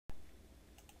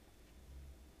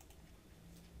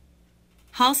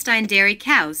Holstein dairy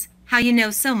cows, how you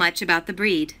know so much about the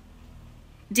breed.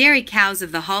 Dairy cows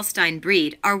of the Holstein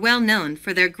breed are well known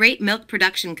for their great milk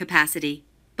production capacity.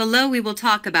 Below we will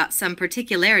talk about some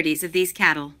particularities of these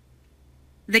cattle.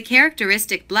 The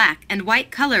characteristic black and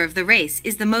white color of the race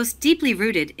is the most deeply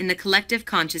rooted in the collective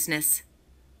consciousness.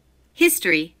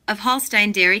 History of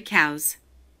Holstein dairy cows.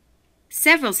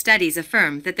 Several studies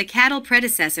affirm that the cattle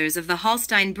predecessors of the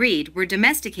Holstein breed were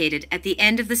domesticated at the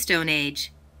end of the Stone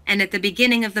Age and at the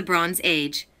beginning of the Bronze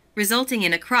Age, resulting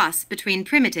in a cross between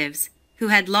primitives, who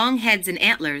had long heads and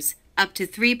antlers, up to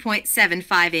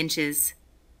 3.75 inches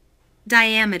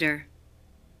diameter.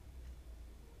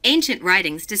 Ancient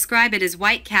writings describe it as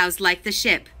white cows like the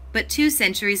ship, but 2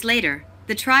 centuries later,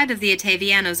 the tribe of the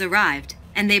Atavianos arrived,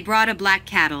 and they brought a black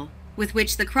cattle, with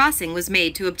which the crossing was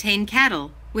made to obtain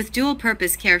cattle with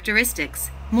dual-purpose characteristics,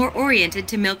 more oriented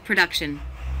to milk production.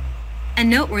 A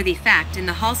noteworthy fact in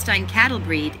the Holstein cattle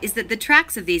breed is that the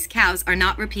tracks of these cows are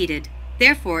not repeated,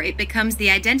 therefore it becomes the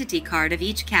identity card of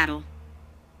each cattle.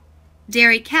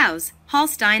 Dairy cows,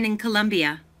 Holstein in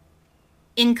Colombia.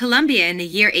 In Colombia in the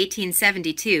year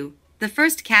 1872, the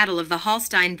first cattle of the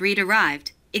Holstein breed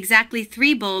arrived, exactly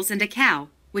 3 bulls and a cow,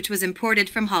 which was imported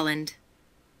from Holland.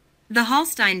 The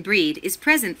Holstein breed is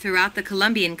present throughout the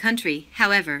Colombian country,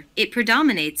 however, it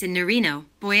predominates in Nariño,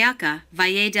 Boyacá,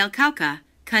 Valle del Cauca,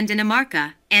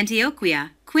 Cundinamarca,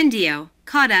 Antioquia, Quindío,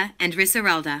 Cauda, and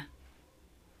Risaralda.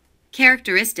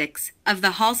 Characteristics of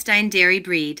the Holstein dairy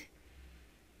breed.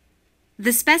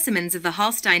 The specimens of the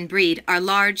Holstein breed are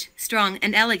large, strong,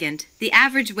 and elegant. The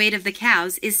average weight of the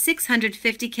cows is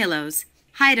 650 kilos,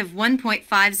 height of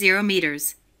 1.50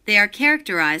 meters. They are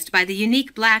characterized by the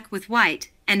unique black with white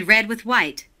and red with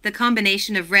white, the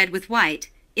combination of red with white.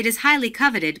 It is highly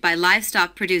coveted by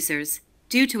livestock producers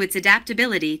due to its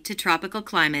adaptability to tropical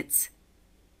climates.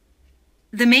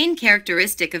 The main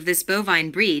characteristic of this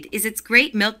bovine breed is its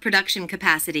great milk production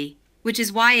capacity, which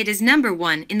is why it is number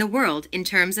 1 in the world in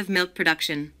terms of milk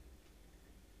production.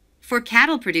 For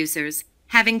cattle producers,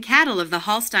 having cattle of the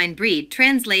Holstein breed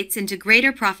translates into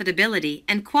greater profitability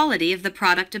and quality of the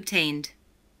product obtained.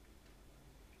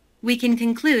 We can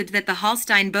conclude that the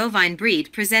Holstein bovine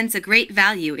breed presents a great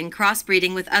value in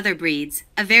crossbreeding with other breeds.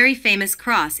 A very famous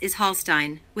cross is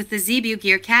Holstein, with the Zebu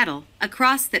Gear cattle, a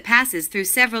cross that passes through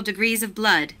several degrees of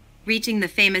blood, reaching the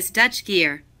famous Dutch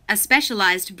Gear, a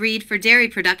specialized breed for dairy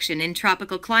production in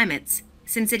tropical climates,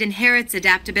 since it inherits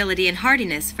adaptability and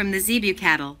hardiness from the Zebu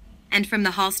cattle, and from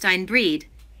the Holstein breed,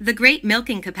 the great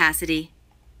milking capacity.